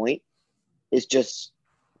that point. It's just,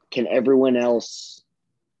 can everyone else,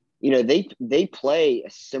 you know, they play a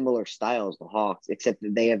similar style as the Hawks, except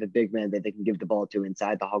that they have a big man that they can give the ball to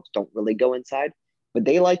inside. The Hawks don't really go inside, but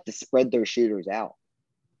they like to spread their shooters out.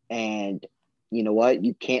 And you know what?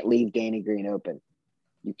 You can't leave Danny Green open.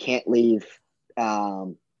 You can't leave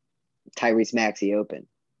Tyrese Maxey open.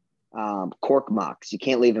 Cork Mox, you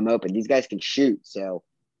can't leave him open. These guys can shoot. So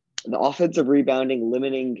the offensive rebounding,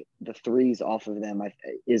 limiting the threes off of them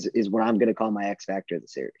is what I'm going to call my X factor of the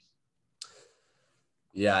series.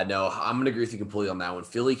 Yeah, no, I'm going to agree with you completely on that one.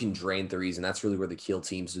 Philly can drain threes, and that's really where the kill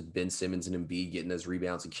teams with Ben Simmons and Embiid getting those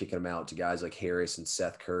rebounds and kicking them out to guys like Harris and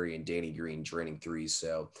Seth Curry and Danny Green draining threes.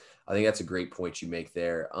 So I think that's a great point you make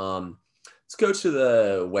there. Let's go to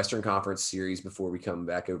the Western Conference series before we come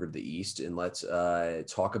back over to the East, and let's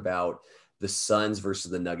talk about the Suns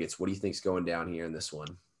versus the Nuggets. What do you think's going down here in this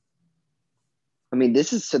one? I mean,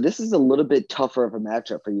 this is a little bit tougher of a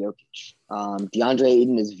matchup for Jokic. DeAndre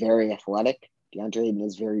Ayton is very athletic. DeAndre Ayton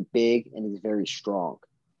is very big and he's very strong.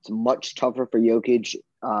 It's much tougher for Jokic,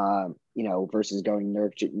 you know, versus going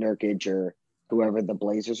Nurkic or whoever the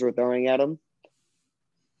Blazers were throwing at him.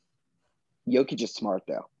 Jokic is smart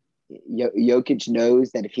though. Jokic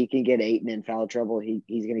knows that if he can get Ayton in foul trouble,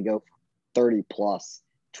 he's going to go 30 plus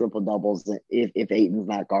triple doubles if Ayton's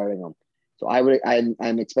not guarding him. So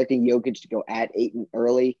I'm expecting Jokic to go at Ayton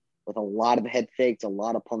early with a lot of head fakes, a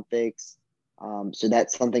lot of pump fakes. So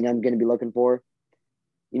that's something I'm going to be looking for.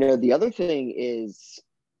 The other thing is,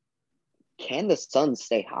 can the Suns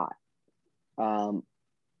stay hot?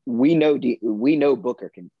 We know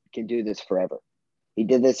Booker can do this forever. He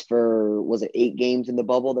did this for, was it 8 games in the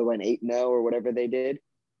bubble? They went 8-0 or whatever they did.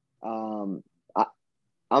 I'm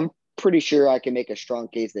pretty sure I can make a strong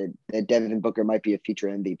case that Devin Booker might be a future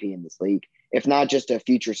MVP in this league, if not just a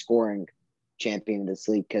future scoring champion in this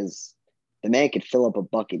league, because the man could fill up a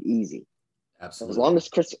bucket easy. Absolutely.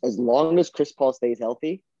 As long as Chris Paul stays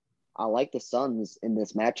healthy, I like the Suns in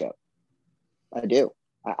this matchup. I do.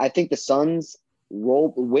 I think the Suns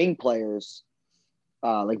wing players,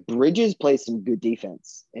 like Bridges, plays some good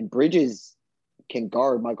defense, and Bridges can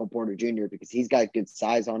guard Michael Porter Jr. because he's got good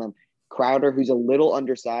size on him. Crowder, who's a little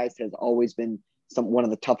undersized, has always been one of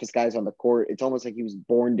the toughest guys on the court. It's almost like he was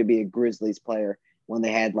born to be a Grizzlies player when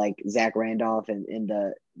they had like Zach Randolph and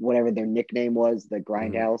the whatever their nickname was, the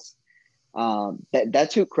Grindhouse.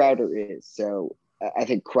 That's who Crowder is. So I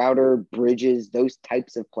think Crowder, Bridges, those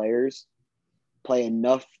types of players play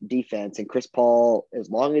enough defense. And Chris Paul, as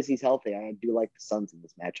long as he's healthy, I do like the Suns in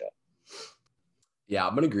this matchup. Yeah,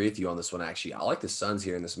 I'm going to agree with you on this one, actually. I like the Suns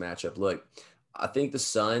here in this matchup. Look, I think the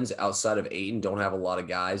Suns, outside of Ayton, don't have a lot of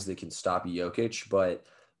guys that can stop Jokic. But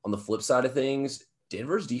on the flip side of things,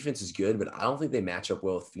 Denver's defense is good, but I don't think they match up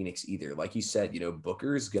well with Phoenix either. Like you said,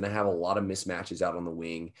 Booker is going to have a lot of mismatches out on the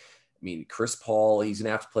wing. I mean, Chris Paul, he's going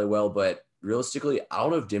to have to play well, but realistically, I don't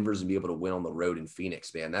know if Denver's going to be able to win on the road in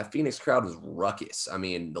Phoenix, man. That Phoenix crowd was ruckus. I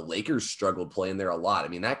mean, the Lakers struggled playing there a lot. I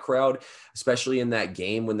mean, that crowd, especially in that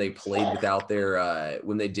game when they played without their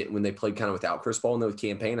when they played kind of without Chris Paul in the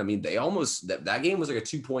campaign, I mean, they almost that game was like a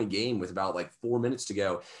 2-point game with about like 4 minutes to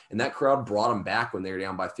go, and that crowd brought them back when they were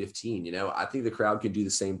down by 15. I think the crowd could do the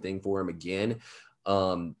same thing for him again.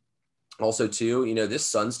 Also, too, this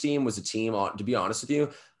Suns team was a team, to be honest with you,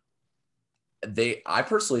 I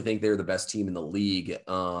personally think they're the best team in the league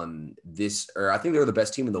I think they're the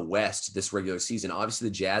best team in the West this regular season. Obviously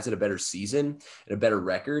the Jazz had a better season and a better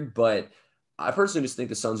record, but I personally just think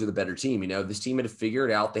the Suns are the better team. This team had to figure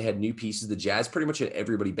it out. They had new pieces. The Jazz pretty much had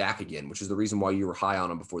everybody back again, which is the reason why you were high on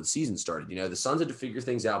them before the season started. The Suns had to figure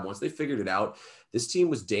things out. Once they figured it out, this team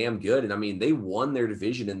was damn good. And I mean, they won their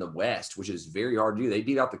division in the West, which is very hard to do. They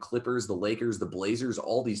beat out the Clippers, the Lakers, the Blazers,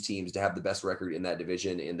 all these teams to have the best record in that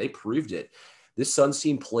division, and they proved it. This Suns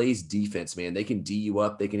team plays defense, man. They can D you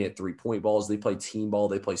up. They can hit 3-point balls. They play team ball.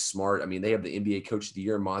 They play smart. I mean, they have the NBA Coach of the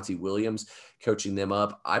Year, Monty Williams, coaching them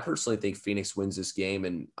up. I personally think Phoenix wins this game.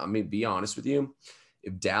 And I mean, be honest with you,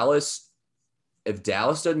 if Dallas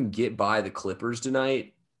doesn't get by the Clippers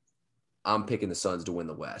tonight, I'm picking the Suns to win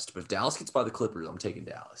the West. But if Dallas gets by the Clippers, I'm taking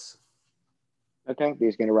Dallas. Okay,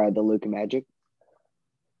 he's going to ride the Luka Magic.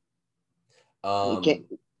 Wait,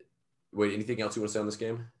 anything else you want to say on this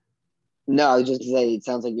game? No, I was just going to say, it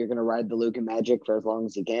sounds like you're going to ride the Luka Magic for as long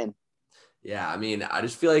as you can. Yeah, I mean, I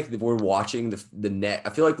just feel like we're watching the net.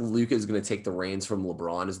 I feel like Luka is going to take the reins from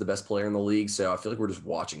LeBron as the best player in the league. So I feel like we're just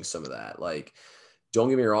watching some of that. Like, don't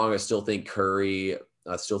get me wrong. I still think Curry.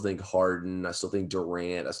 I still think Harden. I still think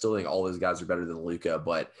Durant. I still think all those guys are better than Luka.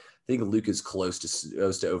 But I think Luka's close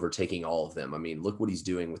to overtaking all of them. I mean, look what he's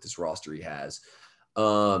doing with this roster he has. We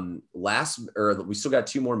still got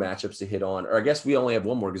 2 more matchups to hit on, or I guess we only have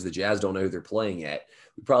one more because the Jazz don't know who they're playing yet.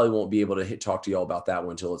 We probably won't be able to talk to y'all about that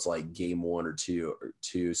one until it's like game 1 or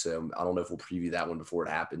 2. So I don't know if we'll preview that one before it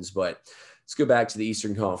happens, but let's go back to the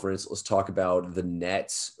Eastern Conference. Let's talk about the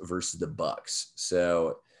Nets versus the Bucks.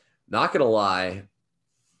 So not going to lie.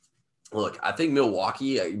 Look, I think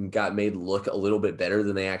Milwaukee got made look a little bit better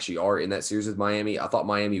than they actually are in that series with Miami. I thought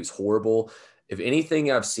Miami was horrible. If anything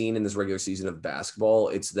I've seen in this regular season of basketball,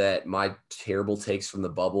 it's that my terrible takes from the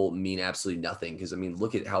bubble mean absolutely nothing. Because, I mean,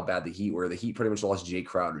 look at how bad the Heat were. The Heat pretty much lost Jay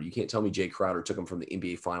Crowder. You can't tell me Jay Crowder took him from the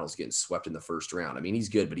NBA Finals getting swept in the first round. I mean, he's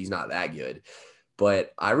good, but he's not that good.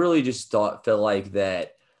 But I really just felt like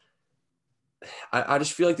that. I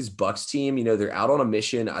just feel like this Bucks team, they're out on a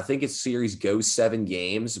mission. I think its series goes 7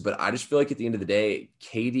 games, but I just feel like at the end of the day,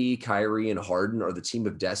 KD, Kyrie, and Harden are the team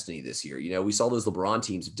of destiny this year. We saw those LeBron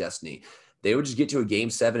teams of destiny. They would just get to a game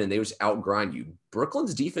 7 and they would just outgrind you.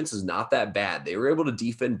 Brooklyn's defense is not that bad. They were able to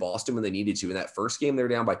defend Boston when they needed to. In that first game, they were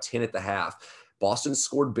down by 10 at the half. Boston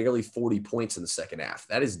scored barely 40 points in the second half.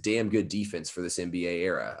 That is damn good defense for this NBA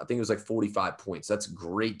era. I think it was like 45 points. That's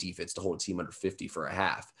great defense to hold a team under 50 for a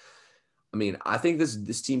half. I mean, I think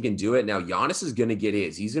this team can do it. Now, Giannis is going to get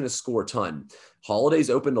his. He's going to score a ton. Holiday's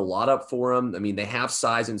opened a lot up for him. I mean, they have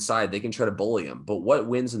size inside. They can try to bully him. But what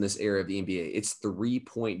wins in this era of the NBA? It's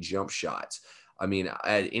 3-point jump shots. I mean,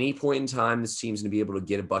 at any point in time, this team's going to be able to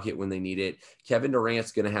get a bucket when they need it. Kevin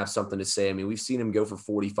Durant's going to have something to say. I mean, we've seen him go for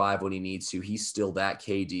 45 when he needs to. He's still that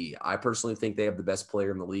KD. I personally think they have the best player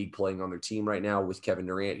in the league playing on their team right now with Kevin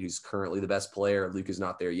Durant, who's currently the best player. Luka's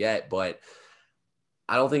not there yet, but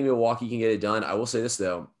I don't think Milwaukee can get it done. I will say this,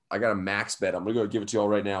 though. I got a max bet. I'm going to go give it to y'all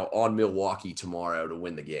right now on Milwaukee tomorrow to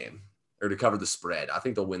win the game or to cover the spread. I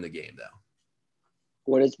think they'll win the game, though.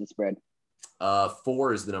 What is the spread?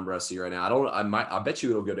 4 is the number I see right now. I bet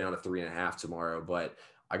you it'll go down to 3.5 tomorrow, but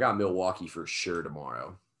I got Milwaukee for sure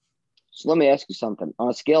tomorrow. So let me ask you something. On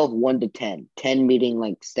a scale of 1 to 10, 10 meaning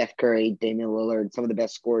like Steph Curry, Damian Lillard, some of the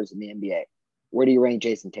best scorers in the NBA, where do you rank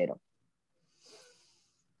Jason Tatum?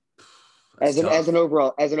 As an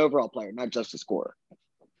overall player, not just a scorer.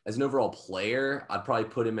 As an overall player, I'd probably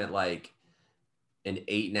put him at like an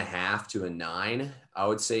 8.5 to a 9. I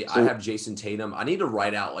would say I have Jason Tatum. I need to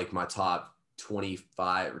write out like my top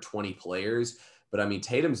 25 or 20 players, but I mean,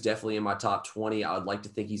 Tatum's definitely in my top 20. I would like to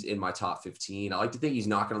think he's in my top 15. I like to think he's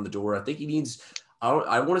knocking on the door. I think he needs,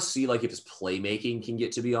 I want to see like if his playmaking can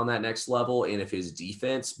get to be on that next level and if his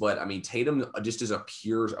defense, but I mean, Tatum just as a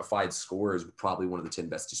purified scorer is probably one of the 10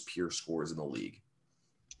 best just pure scorers in the league.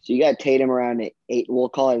 So you got Tatum around 8, we'll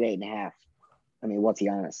call it 8.5. I mean, what's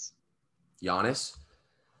Giannis? Giannis?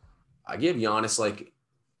 I give Giannis like,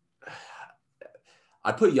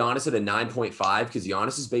 I'd put Giannis at a 9.5 because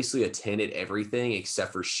Giannis is basically a 10 at everything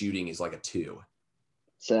except for shooting is like a 2.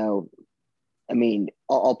 So, I mean,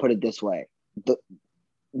 I'll put it this way. The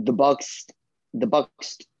Bucks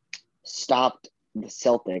stopped the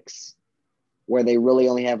Celtics where they really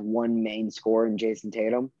only have one main scorer in Jason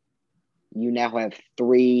Tatum. You now have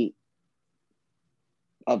 3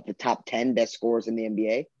 of the top 10 best scorers in the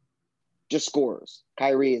NBA. Just scorers.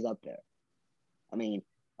 Kyrie is up there. I mean,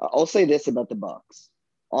 I'll say this about the Bucks.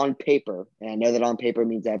 On paper, and I know that on paper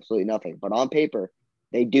means absolutely nothing, but on paper,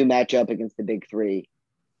 they do match up against the big 3.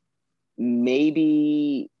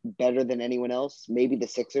 Maybe better than anyone else, maybe the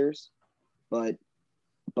Sixers, but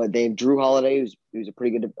they have Drew Holiday, who's a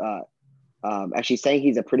pretty good actually saying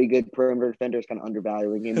he's a pretty good perimeter defender is kind of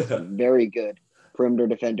undervaluing him. He's a very good perimeter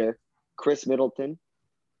defender. Chris Middleton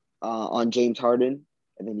on James Harden,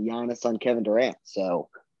 and then Giannis on Kevin Durant. So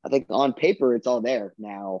I think on paper, it's all there.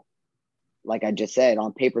 Now, like I just said,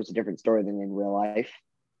 on paper, it's a different story than in real life.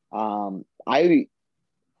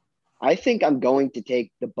 I think I'm going to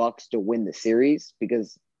take the Bucks to win the series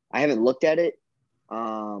because I haven't looked at it.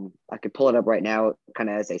 I could pull it up right now kind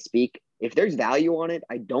of as I speak. If there's value on it,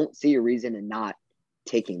 I don't see a reason in not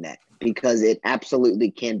taking that because it absolutely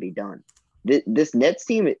can be done. This Nets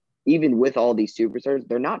team, even with all these superstars,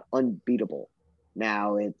 they're not unbeatable.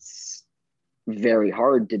 Now, it's very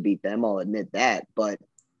hard to beat them, I'll admit that, but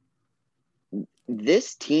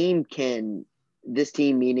this team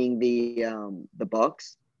meaning the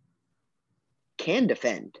Bucks, can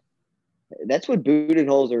defend. That's what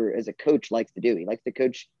Budenholzer as a coach likes to do. He likes to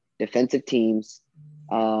coach defensive teams.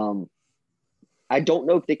 I don't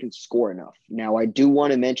know if they can score enough. Now, I do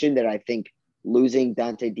want to mention that I think losing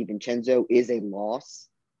Dante DiVincenzo is a loss.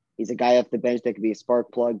 He's a guy off the bench that could be a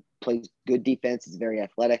spark plug, plays good defense, is very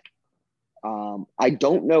athletic. I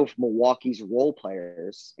don't know if Milwaukee's role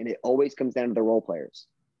players, and it always comes down to the role players,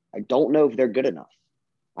 I don't know if they're good enough.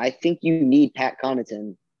 I think you need Pat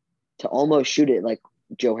Connaughton to almost shoot it like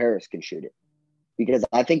Joe Harris can shoot it. Because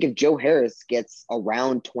I think if Joe Harris gets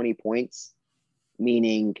around 20 points,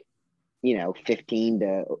 meaning, 15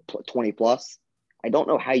 to 20 plus, I don't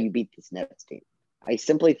know how you beat this Nets team. I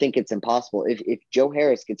simply think it's impossible. If Joe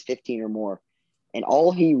Harris gets 15 or more, and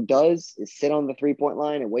all he does is sit on the 3-point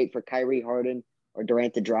line and wait for Kyrie, Harden, or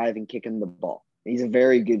Durant to drive and kick him the ball. He's a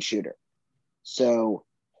very good shooter. So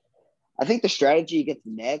I think the strategy against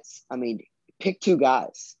the Nets, pick 2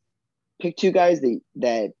 guys. Pick 2 guys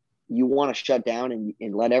that you want to shut down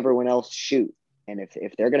and let everyone else shoot. And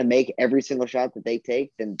if they're going to make every single shot that they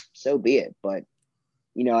take, then so be it. But,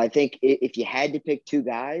 I think if you had to pick 2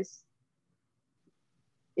 guys,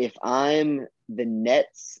 if I'm the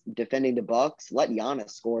Nets defending the Bucks, let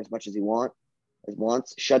Giannis score as much as he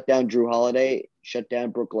wants. Shut down Drew Holiday, shut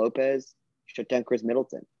down Brook Lopez, shut down Chris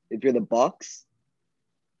Middleton. If you're the Bucks,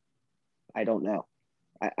 I don't know.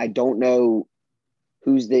 I don't know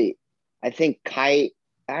who's the – I think I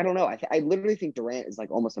don't know. I literally think Durant is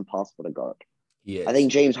like almost impossible to guard. Yes. I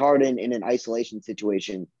think James Harden in an isolation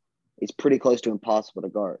situation is pretty close to impossible to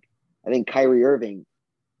guard. I think Kyrie Irving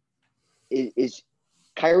is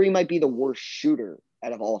Kyrie might be the worst shooter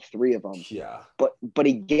out of all three of them. Yeah. But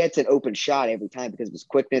he gets an open shot every time because of his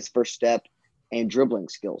quickness, first step, and dribbling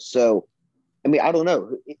skills. So, I mean, I don't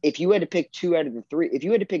know. If you had to pick 2 out of the 3, if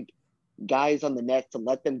you had to pick guys on the net to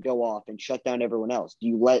let them go off and shut down everyone else, do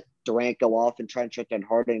you let Durant go off and try and shut down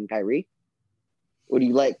Harden and Kyrie? Or do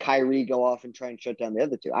you let Kyrie go off and try and shut down the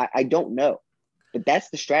other 2? I don't know. But that's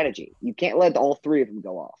the strategy. You can't let all 3 of them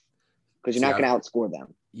go off because you're not going to outscore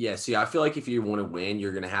them. Yeah, see, I feel like if you want to win,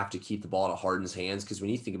 you're going to have to keep the ball to Harden's hands because when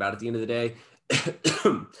you think about it at the end of the day,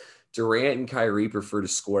 Durant and Kyrie prefer to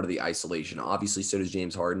score to the isolation. Obviously, so does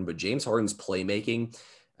James Harden, but James Harden's playmaking,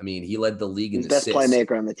 I mean, he led the league in best assists.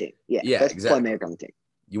 Playmaker on the team. Yeah, best exactly. Playmaker on the team.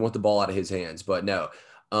 You want the ball out of his hands, but no.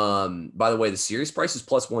 By the way, the series price is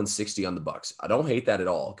plus 160 on the Bucks. I don't hate that at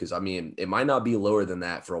all because, I mean, it might not be lower than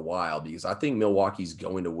that for a while because I think Milwaukee's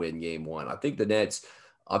going to win game 1. I think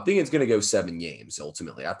it's going to go 7 games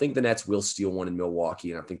ultimately. I think the Nets will steal one in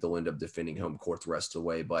Milwaukee, and I think they'll end up defending home court the rest of the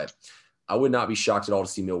way. But I would not be shocked at all to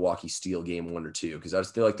see Milwaukee steal game 1 or 2 because I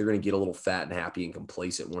just feel like they're going to get a little fat and happy and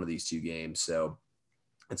complacent one of these 2 games. So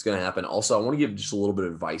it's going to happen. Also, I want to give just a little bit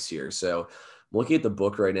of advice here. So I'm looking at the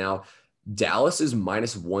book right now. Dallas is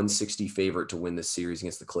minus 160 favorite to win this series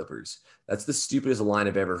against the Clippers. That's the stupidest line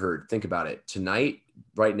I've ever heard. Think about it. Tonight,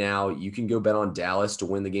 right now, you can go bet on Dallas to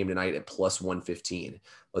win the game tonight at plus 115.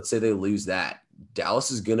 Let's say they lose that.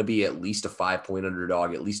 Dallas is going to be at least a 5-point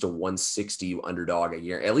underdog, at least a 160 underdog a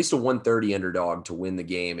year, at least a 130 underdog to win the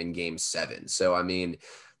game in game 7. So, I mean,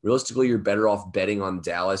 realistically, you're better off betting on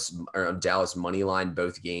Dallas or on Dallas money line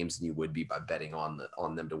both games than you would be by betting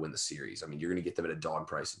on them to win the series. I mean, you're going to get them at a dog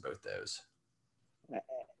price in both those.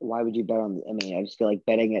 Why would you bet on? I mean, I just feel like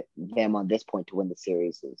betting at them on this point to win the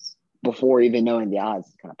series is before even knowing the odds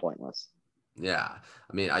is kind of pointless. Yeah,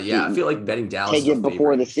 I mean, I feel like betting Dallas. Take it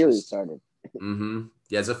before the series started. Mm-hmm.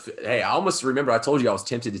 Yeah. Hey, I almost remember I told you I was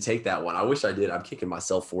tempted to take that one. I wish I did. I'm kicking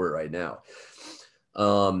myself for it right now.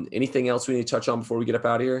 Anything else we need to touch on before we get up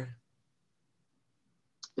out of here?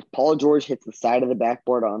 If Paul George hits the side of the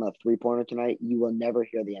backboard on a 3-pointer tonight, you will never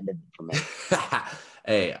hear the end of it from me.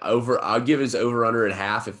 Hey, I'll give his over under at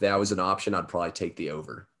half. If that was an option, I'd probably take the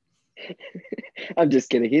over. I'm just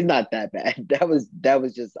kidding. He's not that bad. That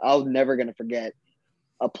was just, I'm never going to forget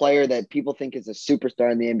a player that people think is a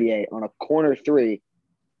superstar in the NBA on a corner 3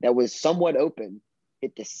 that was somewhat open,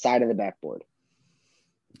 hit the side of the backboard.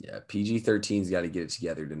 Yeah, PG-13's got to get it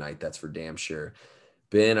together tonight. That's for damn sure.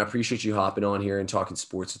 Ben, I appreciate you hopping on here and talking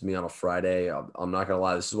sports with me on a Friday. I'm not going to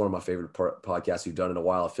lie. This is one of my favorite podcasts we've done in a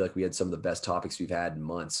while. I feel like we had some of the best topics we've had in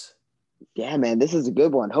months. Yeah, man, this is a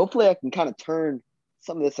good one. Hopefully I can kind of turn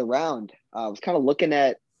some of this around. I was kind of looking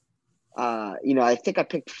at, I think I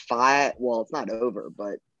picked 5. Well, it's not over,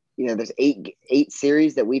 but, there's 8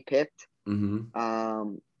 series that we picked.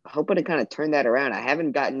 Mm-hmm. Hoping to kind of turn that around. I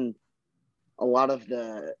haven't gotten a lot of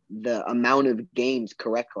the amount of games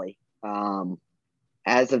correctly.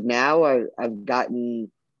 As of now, I've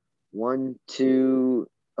gotten 2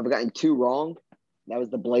 wrong. That was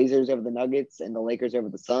the Blazers over the Nuggets and the Lakers over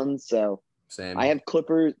the Suns. So same. I have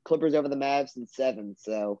Clippers over the Mavs in 7.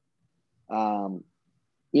 So,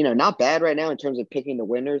 not bad right now in terms of picking the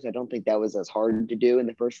winners. I don't think that was as hard to do in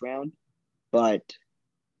the first round, but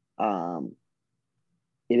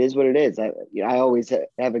it is what it is. I always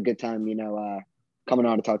have a good time, coming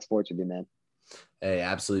on to talk sports with you, man. Hey,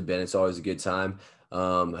 absolutely, Ben. It's always a good time.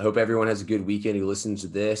 I hope everyone has a good weekend who listens to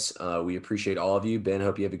this. We appreciate all of you. Ben,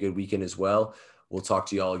 hope you have a good weekend as well. We'll talk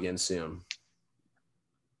to you all again soon.